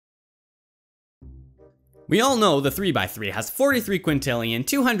We all know the 3x3 has 43 quintillion,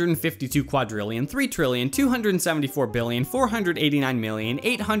 252 quadrillion, 3 trillion, 274 billion, 489 million,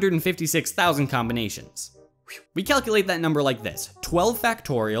 856,000 combinations. We calculate that number like this: 12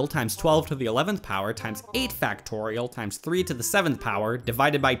 factorial times 12 to the 11th power times 8 factorial times 3 to the 7th power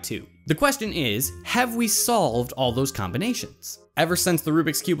divided by 2. The question is, have we solved all those combinations? Ever since the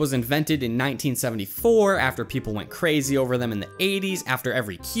Rubik's Cube was invented in 1974, after people went crazy over them in the 80s, after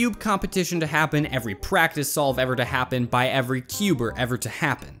every cube competition to happen, every practice solve ever to happen, by every cuber ever to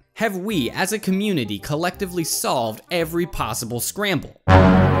happen, have we as a community collectively solved every possible scramble?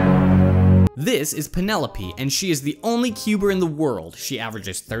 This is Penelope, and she is the only cuber in the world. She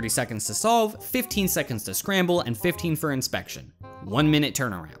averages 30 seconds to solve, 15 seconds to scramble, and 15 for inspection. 1 minute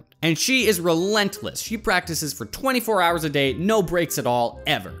turnaround. And she is relentless. She practices for 24 hours a day, no breaks at all,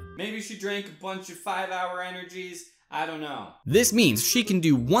 ever. Maybe she drank a bunch of 5-hour energies, I don't know. This means she can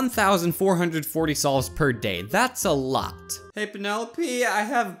do 1,440 solves per day. That's a lot. Hey Penelope, I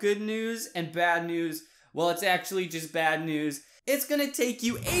have good news and bad news. Well, it's actually just bad news. It's gonna take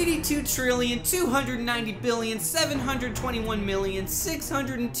you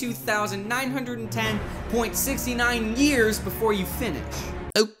 82,290,721,602,910.69 years before you finish.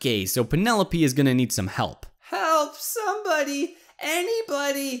 Okay, so Penelope is gonna need some help. Help, somebody,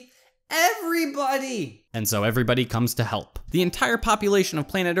 anybody, everybody. And so everybody comes to help. The entire population of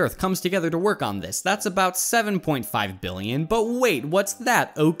planet Earth comes together to work on this. That's about 7.5 billion, but wait, what's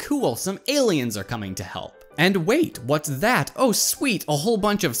that? Oh cool, some aliens are coming to help. And wait, what's that? Oh sweet, a whole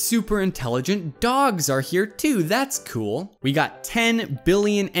bunch of super intelligent dogs are here too, that's cool. We got 10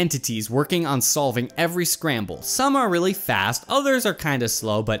 billion entities working on solving every scramble. Some are really fast, others are kinda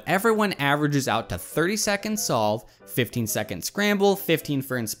slow, but everyone averages out to 30 seconds solve, 15 second scramble, 15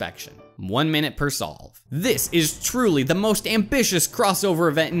 for inspection. 1 minute per solve. This is truly the most ambitious crossover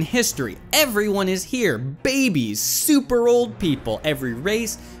event in history. Everyone is here, babies, super old people, every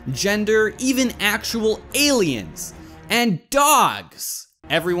race, gender, even actual aliens, and dogs.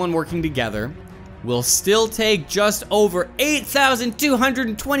 Everyone working together will still take just over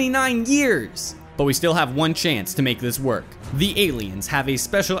 8,229 years. But we still have one chance to make this work. The aliens have a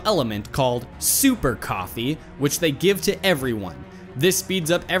special element called super coffee, which they give to everyone. This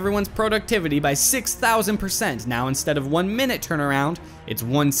speeds up everyone's productivity by 6,000%. Now instead of 1 minute turnaround, it's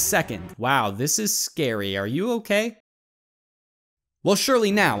 1 second. Wow, this is scary. Are you okay? Well, surely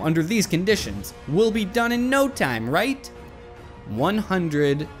now, under these conditions, we'll be done in no time, right?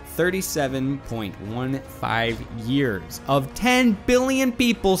 137.15 years of 10 billion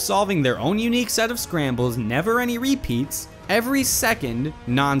people solving their own unique set of scrambles, never any repeats, every second,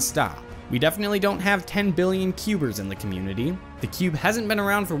 non-stop. We definitely don't have 10 billion cubers in the community. The cube hasn't been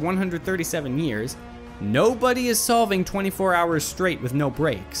around for 137 years. Nobody is solving 24 hours straight with no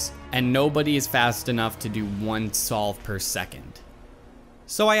breaks. And nobody is fast enough to do 1 solve per second.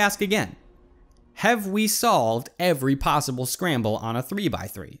 So I ask again, have we solved every possible scramble on a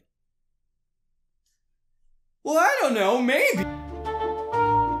 3x3? Well, I don't know, maybe.